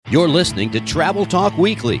You're listening to Travel Talk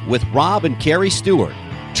Weekly with Rob and Carrie Stewart,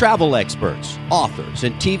 travel experts, authors,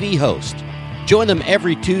 and TV hosts. Join them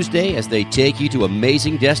every Tuesday as they take you to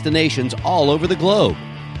amazing destinations all over the globe.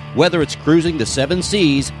 Whether it's cruising the seven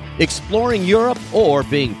seas, exploring Europe, or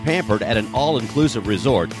being pampered at an all-inclusive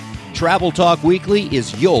resort, Travel Talk Weekly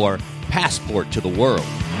is your passport to the world.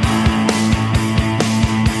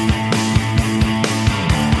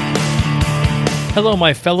 Hello,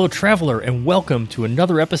 my fellow traveler, and welcome to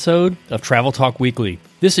another episode of Travel Talk Weekly.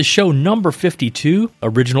 This is show number 52,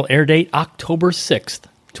 original air date October 6th,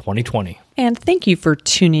 2020. And thank you for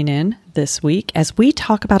tuning in this week as we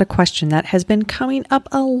talk about a question that has been coming up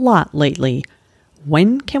a lot lately.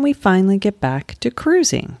 When can we finally get back to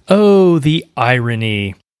cruising? Oh, the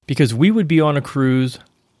irony. Because we would be on a cruise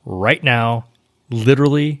right now,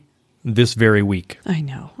 literally this very week. I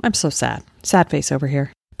know. I'm so sad. Sad face over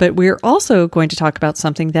here. But we're also going to talk about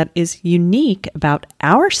something that is unique about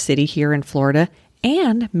our city here in Florida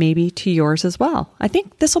and maybe to yours as well. I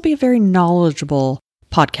think this will be a very knowledgeable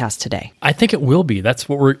podcast today. I think it will be. That's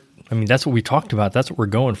what we talked about. That's what we're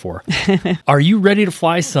going for. Are you ready to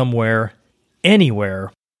fly somewhere,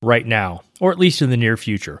 anywhere, right now, or at least in the near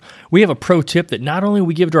future? We have a pro tip that not only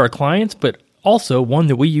we give to our clients, but also one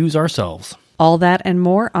that we use ourselves. All that and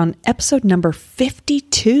more on episode number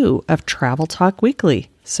 52 of Travel Talk Weekly.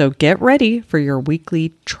 So get ready for your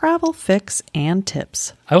weekly travel fix and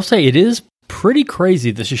tips. I will say it is pretty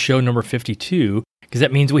crazy this is show number 52, because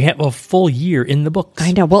that means we have a full year in the books.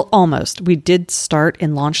 I know. Well, almost. We did start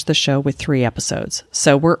and launch the show with 3 episodes.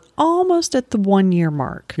 So we're almost at the 1 year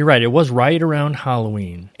mark. You're right. It was right around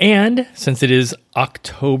Halloween. And since it is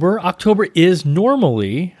October is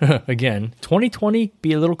normally, again, 2020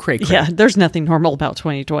 be a little cray-cray. Yeah, there's nothing normal about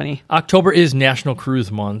 2020. October is National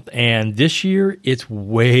Cruise Month. And this year it's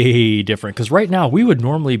way different. Because right now we would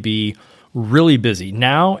normally be really busy.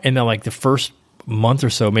 Now, and then like the first month or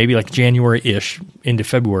so, maybe like January-ish into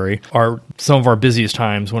February, are some of our busiest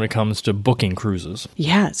times when it comes to booking cruises.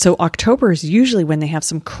 Yeah, so October is usually when they have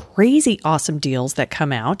some crazy awesome deals that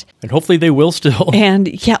come out. And hopefully they will still. And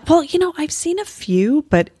yeah, well, I've seen a few,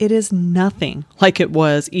 but it is nothing like it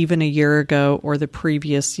was even a year ago or the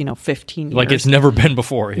previous, 15 years. Like it's never been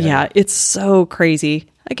before. Yeah, it's so crazy.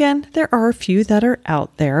 Again, there are a few that are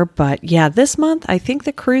out there, but yeah, this month, I think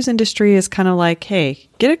the cruise industry is kind of like, hey,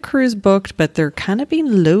 get a cruise booked, but they're kind of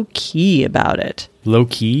being low-key about it.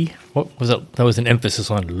 Low-key? What was that? That was an emphasis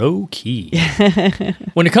on low-key.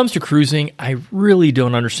 When it comes to cruising, I really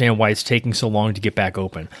don't understand why it's taking so long to get back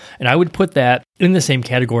open. And I would put that in the same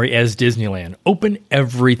category as Disneyland. Open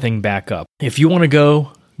everything back up. If you want to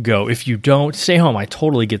go, go. If you don't, stay home. I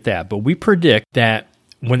totally get that. But we predict that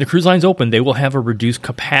when the cruise lines open, they will have a reduced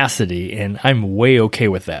capacity, and I'm way okay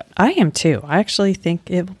with that. I am too. I actually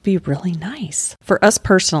think it will be really nice. For us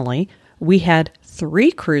personally, we had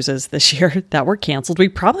 3 cruises this year that were canceled. We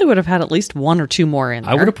probably would have had at least 1 or 2 more in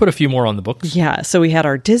there. I would have put a few more on the books. Yeah, so we had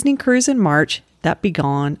our Disney cruise in March, that be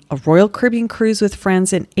gone, a Royal Caribbean cruise with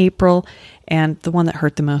friends in April, and the one that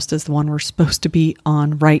hurt the most is the one we're supposed to be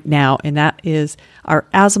on right now, and that is our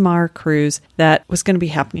Azamara cruise that was going to be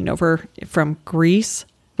happening over from Greece.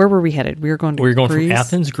 Where were we headed? We were going Greece. From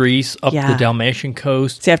Athens, Greece, up the Dalmatian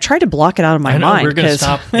coast. See, I've tried to block it out of my mind. We were going to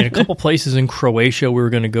stop in a couple places in Croatia. We were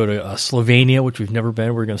going to go to Slovenia, which we've never been.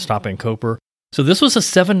 We were going to stop in Koper. So this was a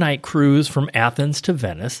 7-night cruise from Athens to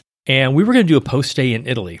Venice, and we were going to do a post-stay in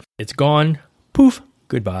Italy. It's gone. Poof.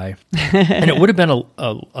 Goodbye. And it would have been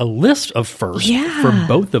a list of firsts for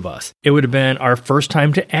both of us. It would have been our first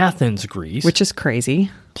time to Athens, Greece. Which is crazy.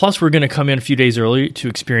 Plus, we're going to come in a few days early to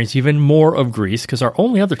experience even more of Greece, because our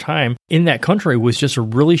only other time in that country was just a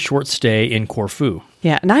really short stay in Corfu.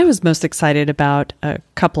 Yeah, and I was most excited about a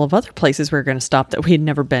couple of other places we were going to stop that we had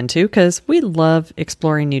never been to, because we love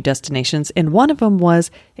exploring new destinations. And one of them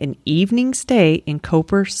was an evening stay in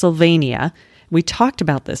Koper, Slovenia. We talked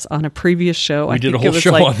about this on a previous show. We did a whole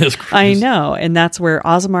show on this cruise. I know. And that's where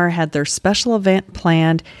Azamara had their special event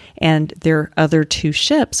planned, and their other 2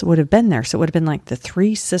 ships would have been there. So it would have been like the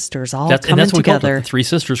 3 sisters all coming together. And that's what we called it, the 3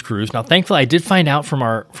 Sisters cruise. Now, thankfully, I did find out from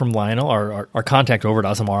Lionel, our contact over at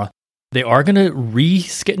Azamara, they are going to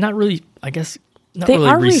reschedule. They're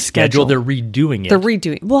redoing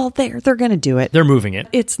it. Well, they're going to do it. They're moving it.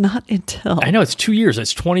 It's not until... I know, it's 2 years.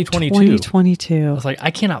 It's 2022. 2022. I was like,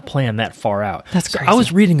 I cannot plan that far out. That's crazy. I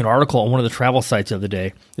was reading an article on one of the travel sites the other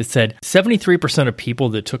day that said 73% of people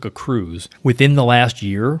that took a cruise within the last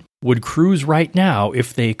year would cruise right now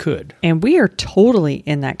if they could. And we are totally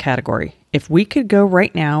in that category. If we could go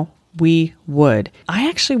right now, we would. I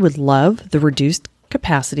actually would love the reduced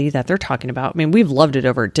capacity that they're talking about. I mean, we've loved it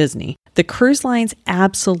over at Disney. The cruise lines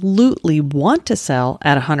absolutely want to sell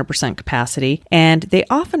at 100% capacity, and they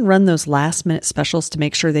often run those last-minute specials to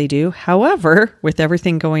make sure they do. However, with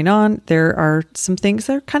everything going on, there are some things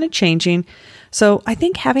that are kind of changing. So I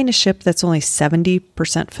think having a ship that's only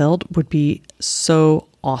 70% filled would be so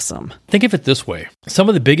awesome. Think of it this way. Some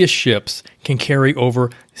of the biggest ships can carry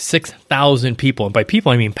over 6,000 people. And by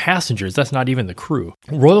people, I mean passengers. That's not even the crew.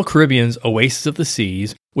 Royal Caribbean's Oasis of the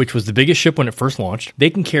Seas, which was the biggest ship when it first launched,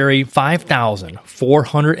 they can carry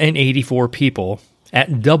 5,484 people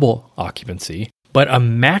at double occupancy, but a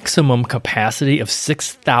maximum capacity of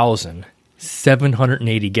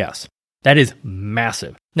 6,780 guests. That is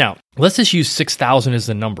massive. Now, let's just use 6,000 as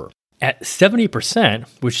the number. At 70%,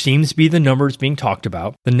 which seems to be the numbers being talked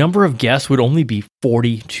about, the number of guests would only be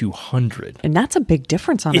 4,200. And that's a big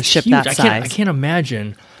difference on a ship huge. that size. I can't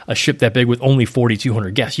imagine a ship that big with only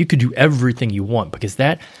 4,200 guests. You could do everything you want because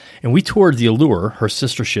that, and we toured the Allure, her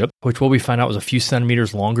sister ship, which what we found out was a few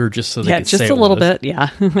centimeters longer just so they could say just a little bit, yeah.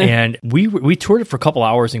 And we toured it for a couple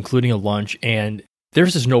hours, including a lunch, and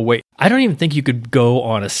there's just no way. I don't even think you could go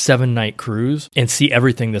on a 7-night cruise and see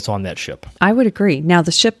everything that's on that ship. I would agree. Now,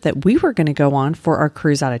 the ship that we were going to go on for our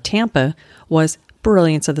cruise out of Tampa was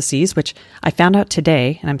Brilliance of the Seas, which I found out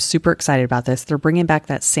today, and I'm super excited about this. They're bringing back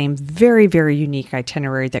that same very, very unique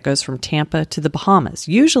itinerary that goes from Tampa to the Bahamas.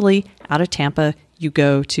 Usually, out of Tampa, you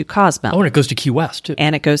go to Cozumel. Oh, and it goes to Key West, too.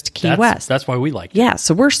 And it goes to Key West. That's why we like it. Yeah,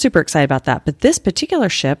 so we're super excited about that. But this particular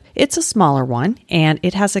ship, it's a smaller one, and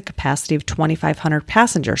it has a capacity of 2,500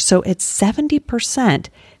 passengers. So at 70%,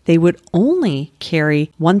 they would only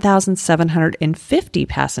carry 1,750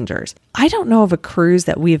 passengers. I don't know of a cruise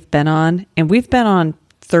that we've been on, and we've been on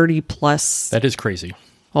 30 plus. That is crazy.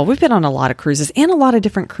 Well, we've been on a lot of cruises and a lot of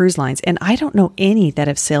different cruise lines, and I don't know any that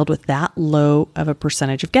have sailed with that low of a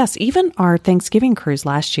percentage of guests. Even our Thanksgiving cruise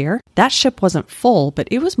last year, that ship wasn't full, but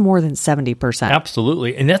it was more than 70%.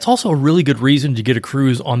 Absolutely. And that's also a really good reason to get a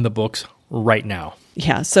cruise on the books right now.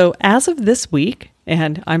 Yeah, so as of this week,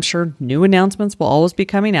 and I'm sure new announcements will always be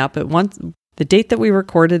coming out, but once the date that we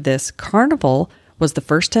recorded this, Carnival was the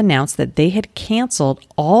first to announce that they had canceled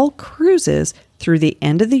all cruises through the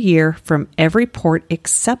end of the year from every port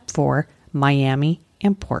except for Miami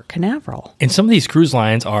and Port Canaveral. And some of these cruise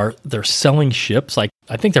lines they're selling ships. Like,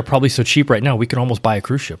 I think they're probably so cheap right now, we could almost buy a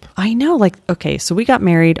cruise ship. I know. Okay, so we got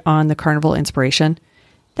married on the Carnival Inspiration.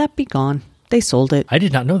 That'd be gone. They sold it. I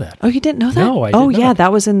did not know that. Oh, you didn't know that? No, I did not. Oh, yeah,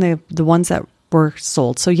 that was in the ones that were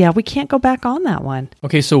sold. So yeah, we can't go back on that one.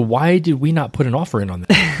 Okay, so why did we not put an offer in on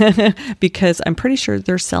that? Because I'm pretty sure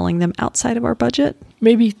they're selling them outside of our budget.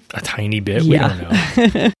 Maybe a tiny bit. Yeah. We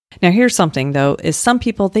don't know. Now, here's something, though, is some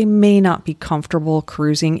people, they may not be comfortable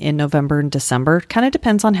cruising in November and December. Kind of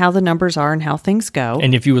depends on how the numbers are and how things go.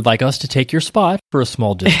 And if you would like us to take your spot for a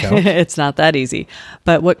small discount. It's not that easy.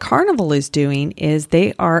 But what Carnival is doing is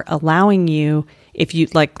they are allowing you, if you,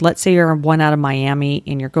 like, let's say you're one out of Miami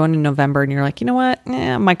and you're going in November and you're like, you know what,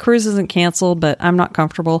 my cruise isn't canceled, but I'm not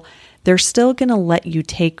comfortable. They're still going to let you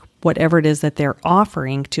take whatever it is that they're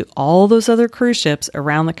offering to all those other cruise ships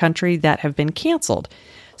around the country that have been canceled.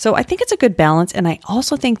 So I think it's a good balance. And I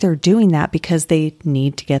also think they're doing that because they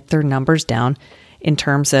need to get their numbers down in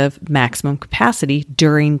terms of maximum capacity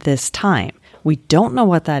during this time. We don't know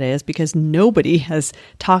what that is because nobody has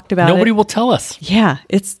talked about it. Nobody will tell us. Yeah,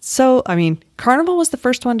 it's so, I mean, Carnival was the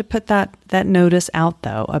first one to put that notice out,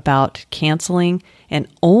 though, about canceling and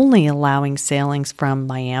only allowing sailings from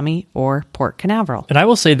Miami or Port Canaveral. And I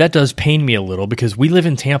will say that does pain me a little because we live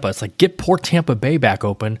in Tampa. It's like, get Port Tampa Bay back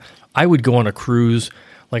open. I would go on a cruise.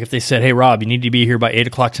 Like if they said, hey, Rob, you need to be here by 8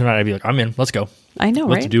 o'clock tonight, I'd be like, I'm in. Let's go. I know,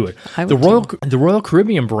 Let's right? do it. The Royal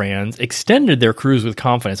Caribbean brands extended their cruise with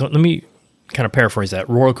confidence. Let me kind of paraphrase that.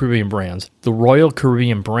 Royal Caribbean brands. The Royal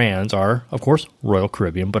Caribbean brands are, of course, Royal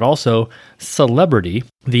Caribbean, but also Celebrity,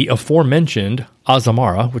 the aforementioned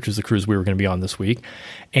Azamara, which is the cruise we were going to be on this week,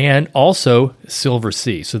 and also Silver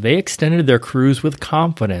Sea. So they extended their cruise with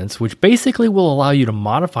confidence, which basically will allow you to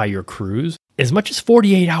modify your cruise as much as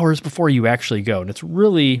 48 hours before you actually go. And it's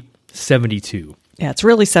really 72. Yeah, it's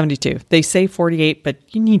really 72. They say 48, but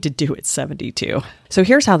you need to do it 72. So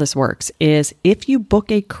here's how this works is if you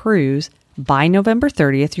book a cruise by November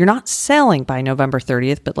 30th, you're not sailing by November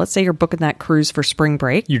 30th, but let's say you're booking that cruise for spring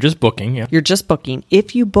break. You're just booking, yeah. You're just booking.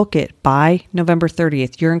 If you book it by November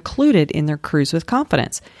 30th, you're included in their Cruise with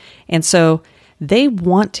Confidence. And so they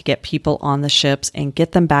want to get people on the ships and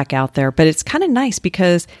get them back out there. But it's kind of nice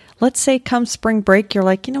because let's say come spring break, you're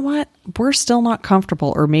like, you know what? We're still not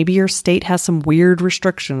comfortable. Or maybe your state has some weird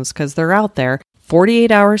restrictions because they're out there. 48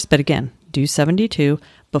 hours, but again, do 72.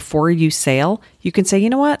 before you sail, you can say, you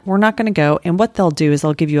know what, we're not going to go. And what they'll do is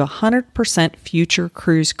they'll give you 100% future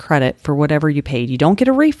cruise credit for whatever you paid. You don't get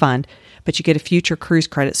a refund, but you get a future cruise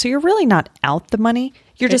credit. So you're really not out the money.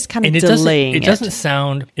 You're just kind of delaying it. It doesn't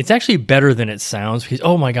sound, it's actually better than it sounds because,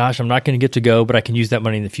 oh my gosh, I'm not going to get to go, but I can use that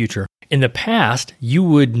money in the future. In the past, you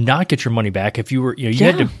would not get your money back if you were, you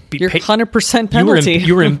had to be your 100% penalty.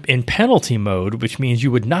 You were in penalty mode, which means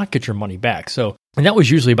you would not get your money back. So, and that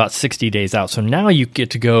was usually about 60 days out. So now you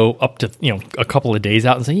get to go up to, a couple of days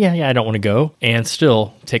out and say, yeah, I don't want to go, and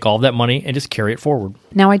still take all that money and just carry it forward.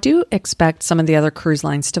 Now, I do expect some of the other cruise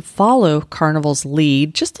lines to follow Carnival's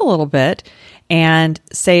lead just a little bit and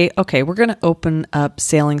say, okay, we're going to open up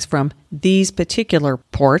sailings from these particular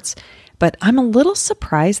ports. But I'm a little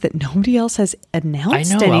surprised that nobody else has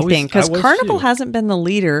announced anything because Carnival hasn't been the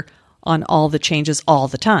leader on all the changes all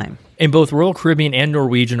the time. And both Royal Caribbean and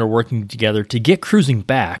Norwegian are working together to get cruising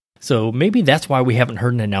back. So maybe that's why we haven't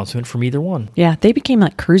heard an announcement from either one. Yeah, they became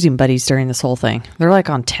like cruising buddies during this whole thing. They're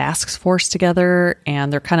like on task force together,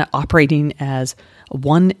 and they're kind of operating as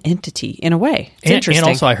one entity in a way. It's interesting. And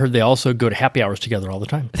also, I heard they also go to happy hours together all the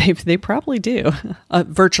time. They probably do.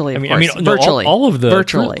 Virtually, of course. Virtually.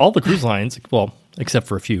 All the cruise lines, well, except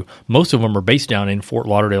for a few, most of them are based down in Fort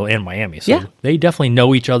Lauderdale and Miami. So they definitely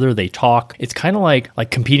know each other. They talk. It's kind of like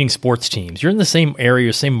competing sports teams. You're in the same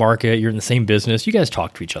area, same market. You're in the same business. You guys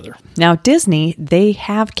talk to each other. Now, Disney, they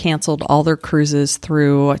have canceled all their cruises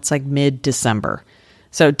through, it's like mid-December.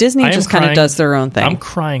 So Disney just kind of does their own thing. I'm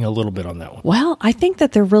crying a little bit on that one. Well, I think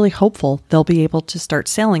that they're really hopeful they'll be able to start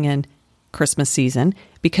sailing in Christmas season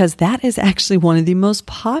because that is actually one of the most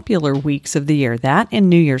popular weeks of the year. That and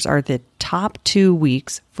New Year's are the top 2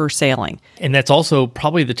 weeks for sailing. And that's also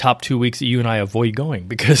probably the top 2 weeks that you and I avoid going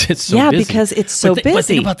because it's so busy. Yeah, because it's so busy. But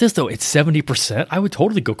think about this, though. It's 70%. I would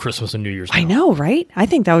totally go Christmas and New Year's now. I know, right? I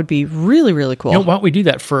think that would be really, really cool. Why don't we do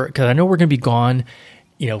that because I know we're going to be gone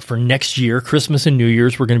for next year, Christmas and New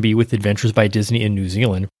Year's, we're going to be with Adventures by Disney in New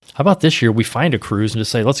Zealand. How about this year we find a cruise and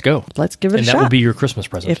just say, let's go. Let's give it a shot. And that will be your Christmas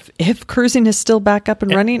present. If cruising is still back up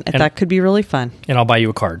and running, that could be really fun. And I'll buy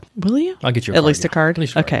you a card. Will you? I'll get you a card. At least a card?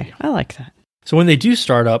 Okay, I like that. So when they do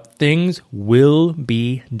start up, things will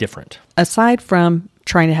be different. Aside from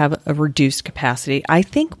trying to have a reduced capacity, I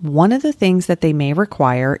think one of the things that they may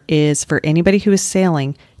require is for anybody who is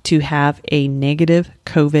sailing to have a negative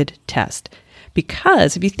COVID test.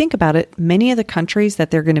 Because if you think about it, many of the countries that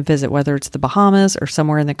they're going to visit, whether it's the Bahamas or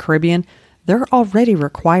somewhere in the Caribbean, they're already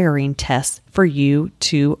requiring tests for you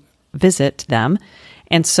to visit them.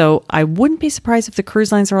 And so I wouldn't be surprised if the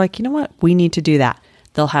cruise lines are like, you know what, we need to do that.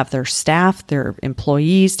 They'll have their staff, their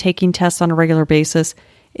employees taking tests on a regular basis.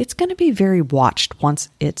 It's going to be very watched once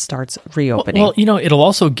it starts reopening. Well, it'll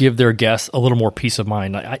also give their guests a little more peace of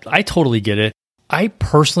mind. I totally get it. I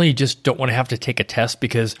personally just don't want to have to take a test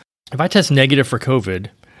because if I test negative for COVID,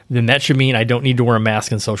 then that should mean I don't need to wear a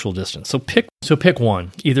mask and social distance. So pick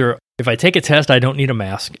one. Either if I take a test, I don't need a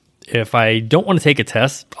mask. If I don't want to take a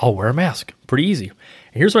test, I'll wear a mask. Pretty easy.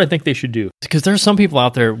 And here's what I think they should do. Because there's some people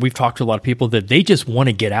out there, we've talked to a lot of people, that they just want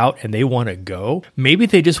to get out and they want to go. Maybe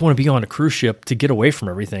they just want to be on a cruise ship to get away from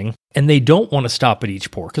everything. And they don't want to stop at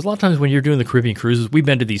each port. Because a lot of times when you're doing the Caribbean cruises, we've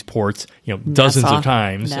been to these ports, dozens of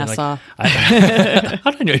times. Nassau.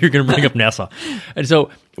 How did I know you're going to bring up Nassau? And so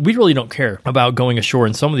we really don't care about going ashore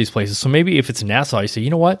in some of these places. So maybe if it's Nassau, you say, you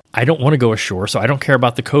know what? I don't want to go ashore, so I don't care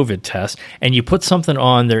about the COVID test. And you put something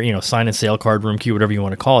on their, sign and sail card, room key, whatever you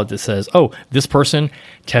want to call it, that says, oh, this person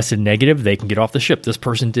tested negative, they can get off the ship. This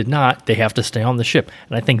person did not, they have to stay on the ship.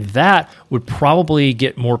 And I think that would probably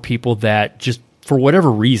get more people that just, for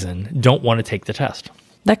whatever reason, don't want to take the test.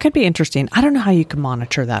 That could be interesting. I don't know how you can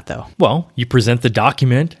monitor that, though. Well, you present the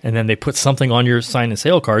document, and then they put something on your sign and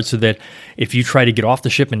sail card so that if you try to get off the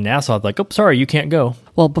ship in Nassau, it's like, oh, sorry, you can't go.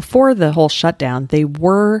 Well, before the whole shutdown, they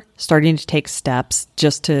were starting to take steps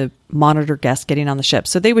just to monitor guests getting on the ship.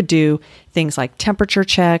 So they would do things like temperature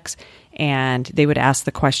checks, and they would ask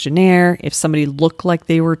the questionnaire. If somebody looked like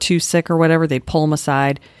they were too sick or whatever, they'd pull them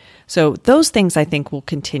aside. So those things I think will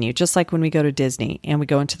continue, just like when we go to Disney and we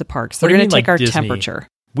go into the parks. They're going to take our temperature.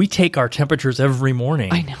 We take our temperatures every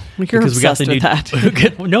morning. I know. You're obsessed with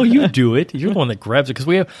that. No, you do it. You're the one that grabs it because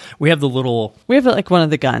we have the little... We have like one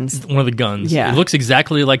of the guns. One of the guns. Yeah. It looks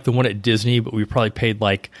exactly like the one at Disney, but we probably paid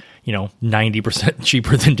 90%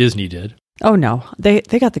 cheaper than Disney did. Oh, no. They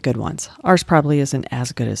got the good ones. Ours probably isn't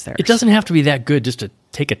as good as theirs. It doesn't have to be that good just to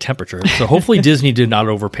take a temperature. So hopefully Disney did not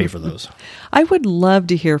overpay for those. I would love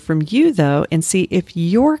to hear from you, though, and see if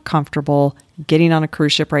you're comfortable getting on a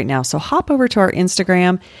cruise ship right now. So hop over to our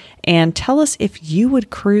Instagram and tell us if you would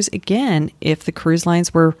cruise again if the cruise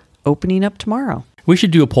lines were opening up tomorrow. We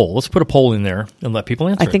should do a poll. Let's put a poll in there and let people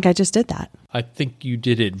answer I think I just did that. I think you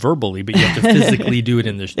did it verbally, but you have to physically do it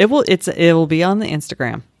in the... It will be on the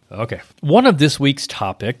Instagram. Okay. One of this week's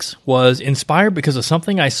topics was inspired because of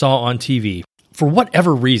something I saw on TV. For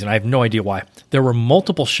whatever reason, I have no idea why. There were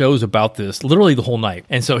multiple shows about this, literally the whole night.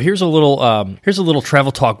 And so here's a little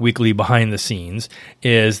Travel Talk Weekly behind the scenes.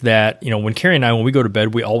 Is that when Carrie and I, when we go to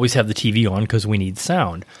bed, we always have the TV on because we need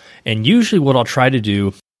sound. And usually, what I'll try to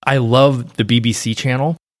do, I love the BBC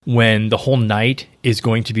channel when the whole night is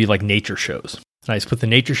going to be like nature shows. And I just put the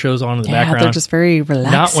nature shows on in the background. They're just very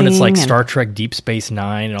relaxing. Not when it's like Star Trek, Deep Space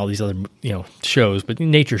Nine, and all these other shows, but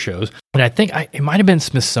nature shows. And I think it might have been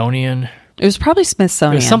Smithsonian. It was probably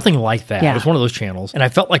Smithsonian. It was something like that. Yeah. It was one of those channels. And I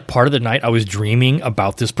felt like part of the night I was dreaming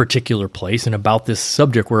about this particular place and about this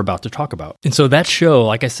subject we're about to talk about. And so that show,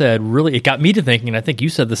 like I said, really, it got me to thinking, and I think you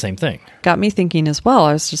said the same thing. Got me thinking as well.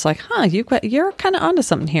 I was just like, you're kind of onto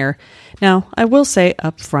something here. Now, I will say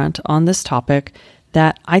up front on this topic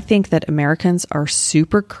that I think that Americans are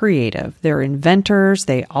super creative. They're inventors.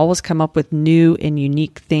 They always come up with new and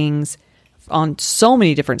unique things on so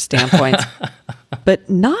many different standpoints, but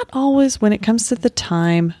not always when it comes to the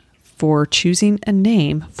time for choosing a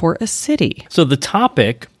name for a city. So the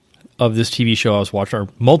topic of this TV show I was watching, or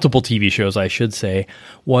multiple TV shows, I should say,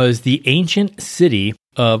 was the ancient city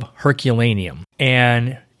of Herculaneum.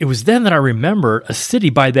 And it was then that I remembered a city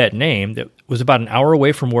by that name that was about an hour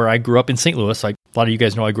away from where I grew up in St. Louis. Like a lot of you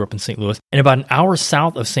guys know I grew up in St. Louis. And about an hour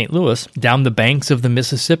south of St. Louis, down the banks of the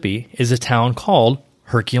Mississippi, is a town called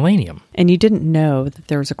Herculaneum. And you didn't know that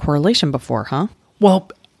there was a correlation before, huh?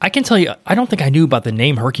 Well, I can tell you, I don't think I knew about the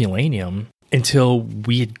name Herculaneum until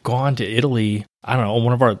we had gone to Italy. I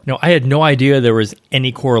don't know, I had no idea there was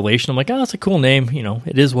any correlation. I'm like, oh, it's a cool name.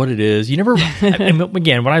 It is what it is. You never, and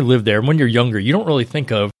again, when I lived there, when you're younger, you don't really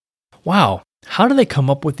think of, wow, how do they come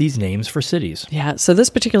up with these names for cities? Yeah, so this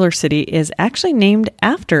particular city is actually named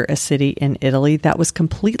after a city in Italy that was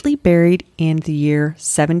completely buried in the year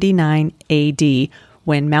 79 AD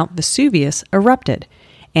when Mount Vesuvius erupted.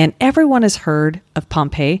 And everyone has heard of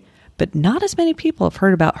Pompeii, but not as many people have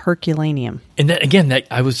heard about Herculaneum. And then again,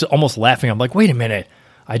 I was almost laughing. I'm like, wait a minute.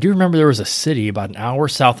 I do remember there was a city about an hour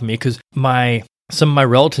south of me because some of my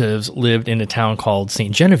relatives lived in a town called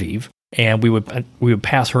St. Genevieve, and we would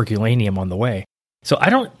pass Herculaneum on the way. So I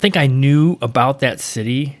don't think I knew about that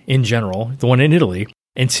city in general, the one in Italy,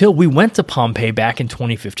 until we went to Pompeii back in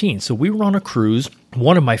 2015. So we were on a cruise,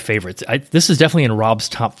 one of my favorites. This is definitely in Rob's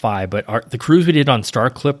top 5, but the cruise we did on Star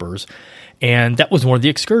Clippers, and that was one of the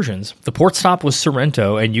excursions. The port stop was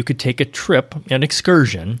Sorrento, and you could take a trip, an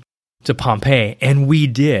excursion, to Pompeii, and we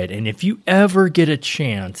did. And if you ever get a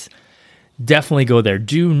chance, definitely go there.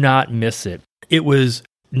 Do not miss it. It was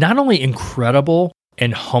not only incredible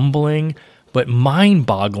and humbling, but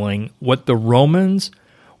mind-boggling what the Romans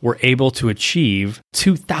were able to achieve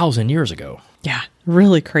 2,000 years ago. Yeah,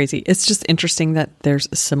 really crazy. It's just interesting that there's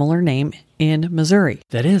a similar name in Missouri.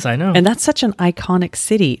 That is, I know. And that's such an iconic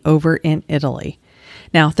city over in Italy.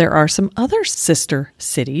 Now, there are some other sister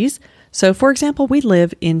cities. So, for example, we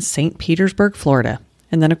live in St. Petersburg, Florida.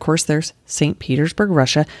 And then, of course, there's St. Petersburg,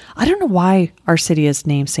 Russia. I don't know why our city is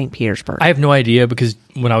named St. Petersburg. I have no idea because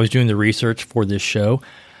when I was doing the research for this show,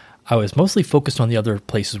 I was mostly focused on the other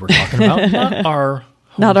places we're talking about, not our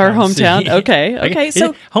hometown. City. Okay.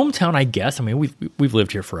 So hometown, I guess. I mean, we've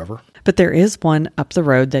lived here forever. But there is one up the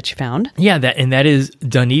road that you found. Yeah, that is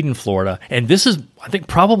Dunedin, Florida. And this is, I think,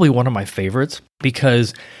 probably one of my favorites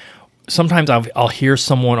because sometimes I'll hear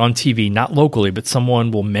someone on TV, not locally, but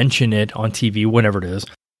someone will mention it on TV, whenever it is.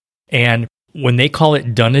 And when they call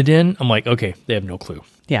it Dunedin, I'm like, okay, they have no clue.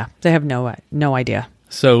 Yeah, they have no idea.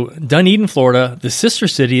 So Dunedin, Florida, the sister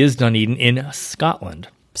city is Dunedin in Scotland.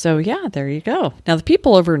 So yeah, there you go. Now the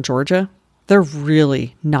people over in Georgia, they're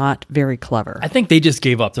really not very clever. I think they just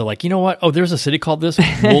gave up. They're like, you know what? Oh, there's a city called this.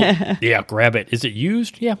 Yeah, grab it. Is it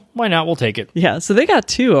used? Yeah, why not? We'll take it. Yeah, so they got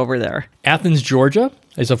 2 over there. Athens, Georgia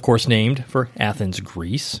is of course named for Athens,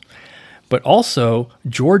 Greece. But also,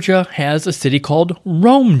 Georgia has a city called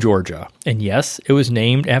Rome, Georgia. And yes, it was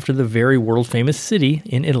named after the very world-famous city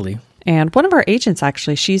in Italy. And one of our agents,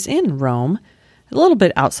 actually, she's in Rome, a little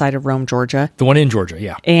bit outside of Rome, Georgia. The one in Georgia,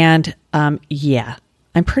 yeah. And yeah,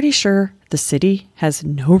 I'm pretty sure the city has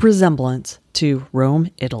no resemblance to Rome,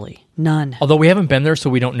 Italy. None. Although we haven't been there, so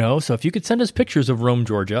we don't know. So if you could send us pictures of Rome,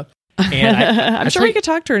 Georgia. And I'm sure we could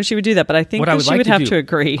talk to her and she would do that, but I think that she would have to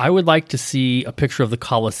agree. I would like to see a picture of the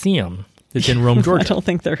Colosseum that's in Rome, Georgia. I don't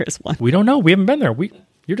think there is one. We don't know. We haven't been there.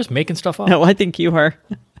 You're just making stuff up. No, I think you are.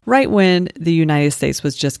 Right when the United States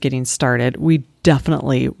was just getting started, we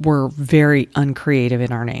definitely were very uncreative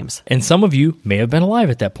in our names. And some of you may have been alive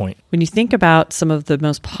at that point. When you think about some of the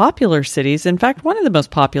most popular cities, in fact, one of the most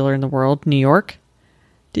popular in the world, New York,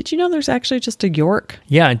 did you know there's actually just a York?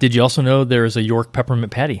 Yeah, and did you also know there's a York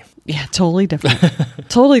peppermint patty? Yeah, totally different.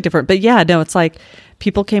 Totally different. But yeah, no, it's like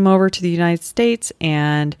people came over to the United States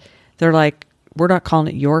and they're like, we're not calling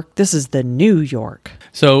it York. This is the New York.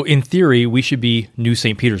 So in theory, we should be New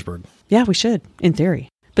St. Petersburg. Yeah, we should, in theory.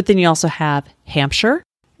 But then you also have Hampshire.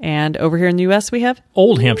 And over here in the U.S., we have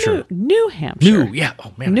Old Hampshire. New Hampshire.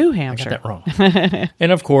 Oh man. New Hampshire. I got that wrong.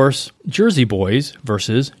 And of course, Jersey boys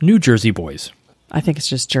versus New Jersey boys. I think it's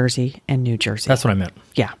just Jersey and New Jersey. That's what I meant.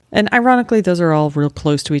 Yeah. And ironically, those are all real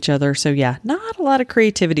close to each other. So yeah, not a lot of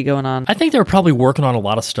creativity going on. I think they were probably working on a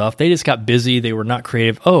lot of stuff. They just got busy. They were not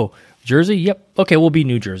creative. Oh, Jersey? Yep. Okay, we'll be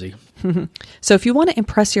New Jersey. So if you want to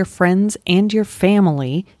impress your friends and your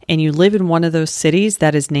family and you live in one of those cities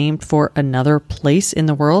that is named for another place in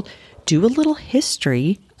the world, do a little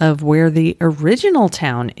history of where the original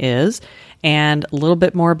town is and a little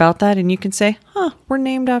bit more about that. And you can say, we're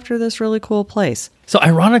named after this really cool place. So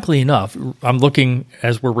ironically enough, I'm looking,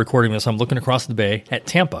 as we're recording this, I'm looking across the bay at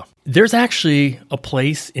Tampa. There's actually a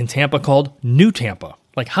place in Tampa called New Tampa.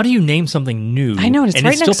 Like, how do you name something new? I know, and it's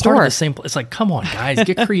right still next part door. of the same place. It's like, come on, guys,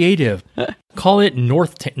 get creative. Call it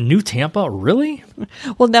New Tampa? Really?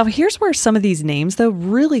 Well, now here's where some of these names, though,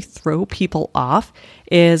 really throw people off,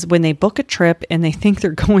 is when they book a trip and they think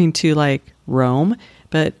they're going to, like, Rome,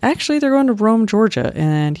 but actually they're going to Rome, Georgia.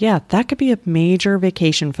 And yeah, that could be a major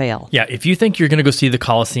vacation fail. Yeah, if you think you're going to go see the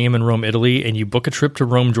Colosseum in Rome, Italy, and you book a trip to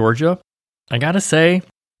Rome, Georgia, I got to say,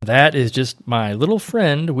 that is just my little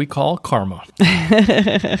friend we call karma.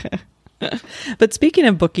 But speaking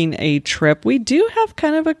of booking a trip, we do have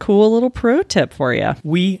kind of a cool little pro tip for you.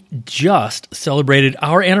 We just celebrated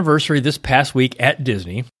our anniversary this past week at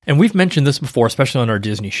Disney. And we've mentioned this before, especially on our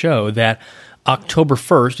Disney show, that October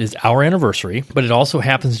 1st is our anniversary, but it also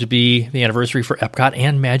happens to be the anniversary for Epcot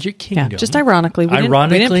and Magic Kingdom. Yeah, just ironically. We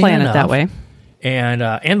didn't plan it that way. And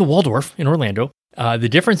the Waldorf in Orlando. The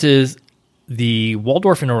difference is the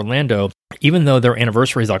Waldorf in Orlando, even though their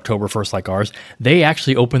anniversary is October 1st like ours, they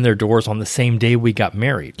actually opened their doors on the same day we got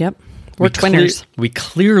married. Yep. We're twinners. We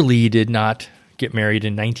clearly did not get married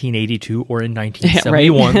in 1982 or in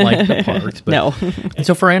 1971 like the parks. But, no. And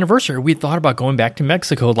so for our anniversary, we thought about going back to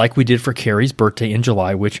Mexico like we did for Carrie's birthday in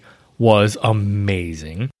July, which was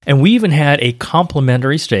amazing. And we even had a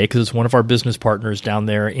complimentary stay because it's one of our business partners down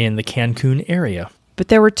there in the Cancun area. But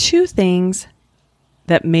there were two things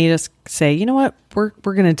that made us say, you know what, we're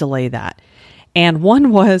going to delay that. And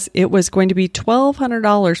one was it was going to be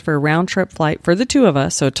 $1,200 for a round trip flight for the two of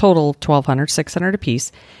us, so a total $1,200, $600 a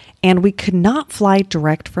piece. And we could not fly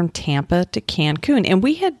direct from Tampa to Cancun. And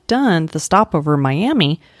we had done the stopover in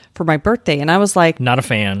Miami for my birthday. And I was like, not a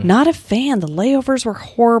fan. Not a fan. The layovers were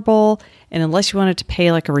horrible. And unless you wanted to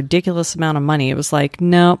pay like a ridiculous amount of money, it was like,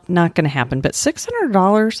 nope, not going to happen. But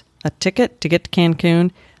 $600 a ticket to get to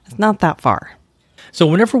Cancun, it's not that far. So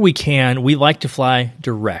whenever we can, we like to fly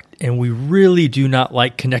direct, and we really do not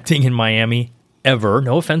like connecting in Miami ever.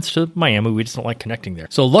 No offense to Miami, we just don't like connecting there.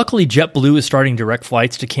 So luckily, JetBlue is starting direct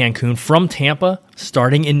flights to Cancun from Tampa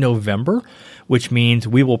starting in November, which means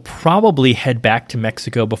we will probably head back to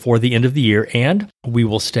Mexico before the end of the year, and we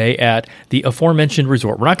will stay at the aforementioned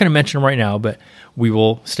resort. We're not going to mention them right now, but we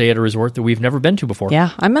will stay at a resort that we've never been to before.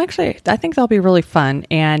 Yeah, I think they'll be really fun,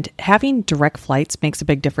 and having direct flights makes a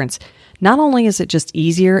big difference. Not only is it just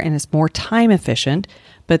easier and it's more time efficient,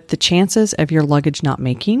 but the chances of your luggage not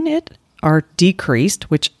making it are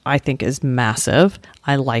decreased, which I think is massive.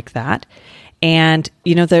 I like that. And,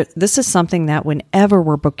 you know, this is something that whenever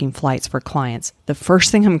we're booking flights for clients, the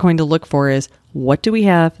first thing I'm going to look for is, what do we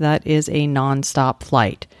have that is a nonstop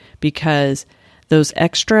flight? Because those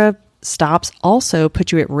extra stops also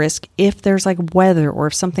put you at risk if there's like weather or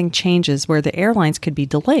if something changes where the airlines could be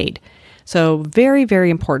delayed. So very,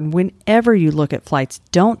 very important. Whenever you look at flights,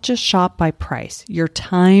 don't just shop by price. Your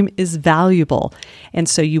time is valuable. And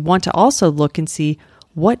so you want to also look and see,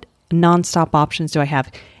 what nonstop options do I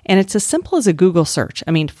have? And it's as simple as a Google search.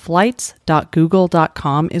 I mean,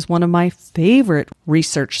 flights.google.com is one of my favorite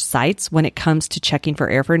research sites when it comes to checking for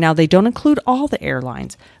airfare. Now, they don't include all the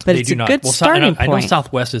airlines, but it's a good starting point. I know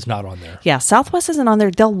Southwest is not on there. Yeah, Southwest isn't on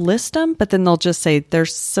there. They'll list them, but then they'll just say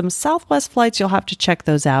there's some Southwest flights. You'll have to check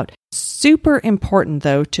those out. Super important,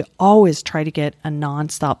 though, to always try to get a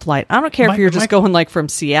nonstop flight. I don't care if you're just going like from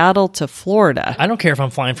Seattle to Florida. I don't care if I'm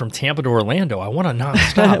flying from Tampa to Orlando. I want a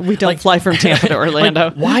nonstop. We don't fly from Tampa to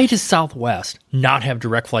Orlando. Why does Southwest not have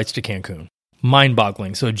direct flights to Cancun?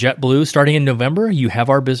 mind-boggling. So JetBlue, starting in November, you have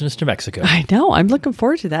our business to Mexico. I know. I'm looking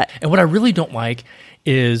forward to that. And what I really don't like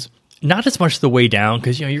is not as much the way down,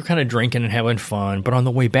 because you're kind of drinking and having fun, but on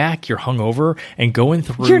the way back, you're hungover and going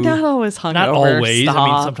through. You're not always hungover. Not always. Stop.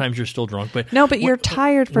 I mean, sometimes you're still drunk, but no, but you're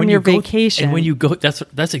tired from your vacation. And when you go,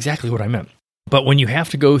 that's exactly what I meant. But when you have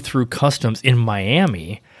to go through customs in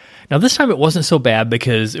Miami. Now, this time it wasn't so bad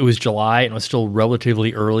because it was July and it was still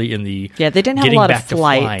relatively early in the they didn't have a lot of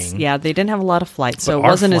flights. Yeah, they didn't have a lot of flights, so it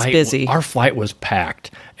wasn't as busy. Our flight was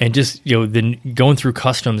packed, and just then going through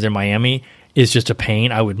customs in Miami is just a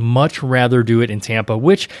pain. I would much rather do it in Tampa,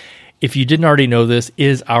 which, if you didn't already know this,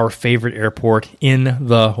 is our favorite airport in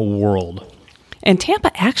the world. And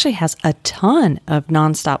Tampa actually has a ton of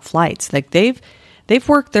nonstop flights. Like they've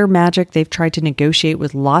worked their magic. They've tried to negotiate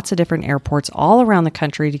with lots of different airports all around the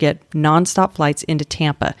country to get nonstop flights into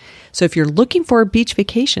Tampa. So if you're looking for a beach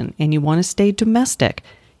vacation and you want to stay domestic,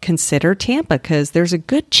 consider Tampa, because there's a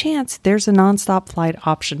good chance there's a nonstop flight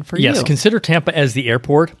option for you. Yes, consider Tampa as the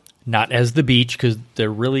airport, not as the beach, because they're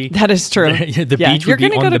really... That is true. The beach you're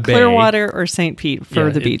going to go to Clearwater or St. Pete for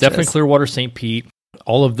the beaches. Definitely Clearwater, St. Pete,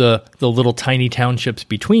 all of the little tiny townships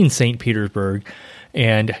between St. Petersburg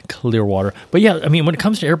and Clearwater. But yeah, I mean, when it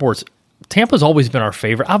comes to airports, Tampa's always been our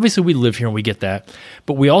favorite. Obviously, we live here and we get that.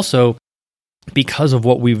 But we also, because of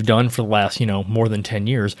what we've done for the last, more than 10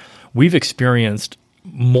 years, we've experienced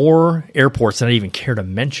more airports than I even care to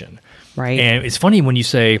mention. Right. And it's funny when you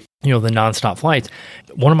say, the nonstop flights.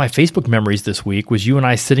 One of my Facebook memories this week was you and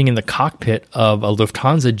I sitting in the cockpit of a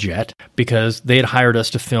Lufthansa jet because they had hired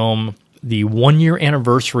us to film the 1-year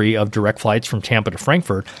anniversary of direct flights from Tampa to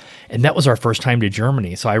Frankfurt. And that was our first time to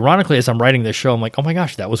Germany. So ironically, as I'm writing this show, I'm like, oh my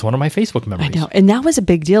gosh, that was one of my Facebook memories. I know. And that was a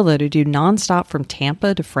big deal, though, to do nonstop from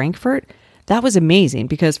Tampa to Frankfurt. That was amazing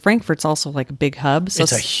because Frankfurt's also like a big hub. So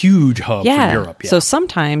it's a huge hub for Europe. Yeah. So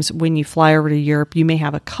sometimes when you fly over to Europe, you may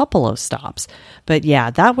have a couple of stops. But yeah,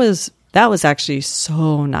 that was actually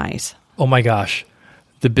so nice. Oh my gosh.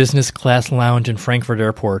 The business class lounge in Frankfurt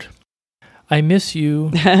Airport. I miss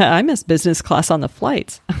you. I miss business class on the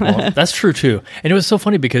flights. Well, that's true too. And it was so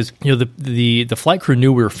funny because the flight crew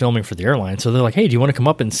knew we were filming for the airline, so they're like, "Hey, do you want to come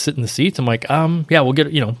up and sit in the seats?" I'm like, yeah, we'll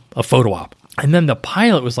get a photo op." And then the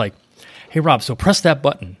pilot was like, "Hey, Rob, so press that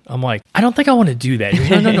button." I'm like, "I don't think I want to do that."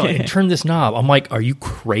 No, and turn this knob. I'm like, "Are you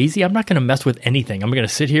crazy? I'm not going to mess with anything. I'm going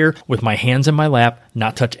to sit here with my hands in my lap,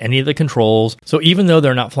 not touch any of the controls." So even though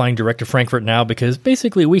they're not flying direct to Frankfurt now, because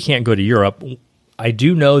basically we can't go to Europe, I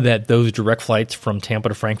do know that those direct flights from Tampa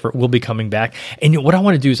to Frankfurt will be coming back. And what I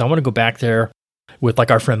want to do is I want to go back there with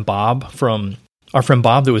like our friend Bob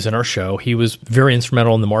that was in our show. He was very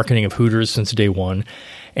instrumental in the marketing of Hooters since day one.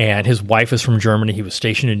 And his wife is from Germany. He was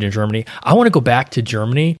stationed in Germany. I want to go back to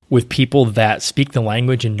Germany with people that speak the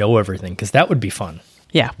language and know everything, because that would be fun.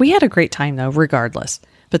 Yeah, we had a great time though, regardless.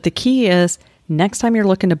 But the key is next time you're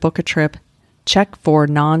looking to book a trip, check for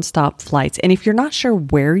nonstop flights. And if you're not sure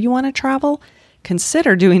where you want to travel,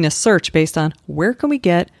 consider doing a search based on where can we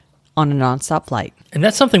get on a nonstop flight. And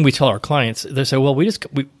that's something we tell our clients. They say, well, we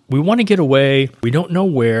want to get away. We don't know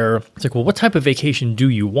where. It's like, well, what type of vacation do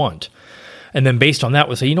you want? And then based on that,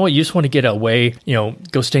 we'll say, you know what, you just want to get away,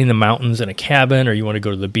 go stay in the mountains in a cabin, or you want to go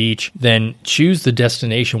to the beach. Then choose the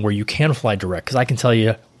destination where you can fly direct. Because I can tell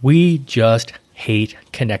you, we just hate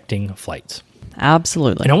connecting flights.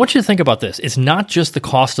 Absolutely. And I want you to think about this. It's not just the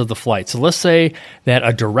cost of the flight. So let's say that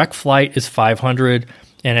a direct flight is $500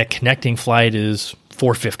 and a connecting flight is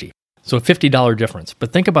 $450. So a $50 difference.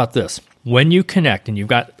 But think about this. When you connect and you've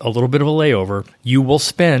got a little bit of a layover, you will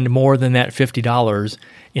spend more than that $50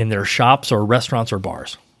 in their shops or restaurants or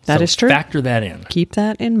bars. That is true. Factor that in. Keep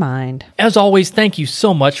that in mind. As always, thank you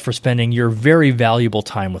so much for spending your very valuable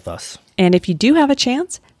time with us. And if you do have a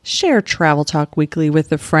chance, share Travel Talk Weekly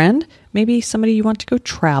with a friend, maybe somebody you want to go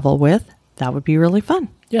travel with. That would be really fun.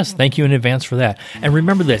 Yes, thank you in advance for that. And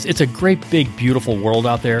remember this, it's a great, big, beautiful world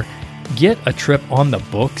out there. Get a trip on the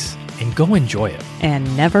books and go enjoy it.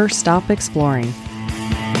 And never stop exploring.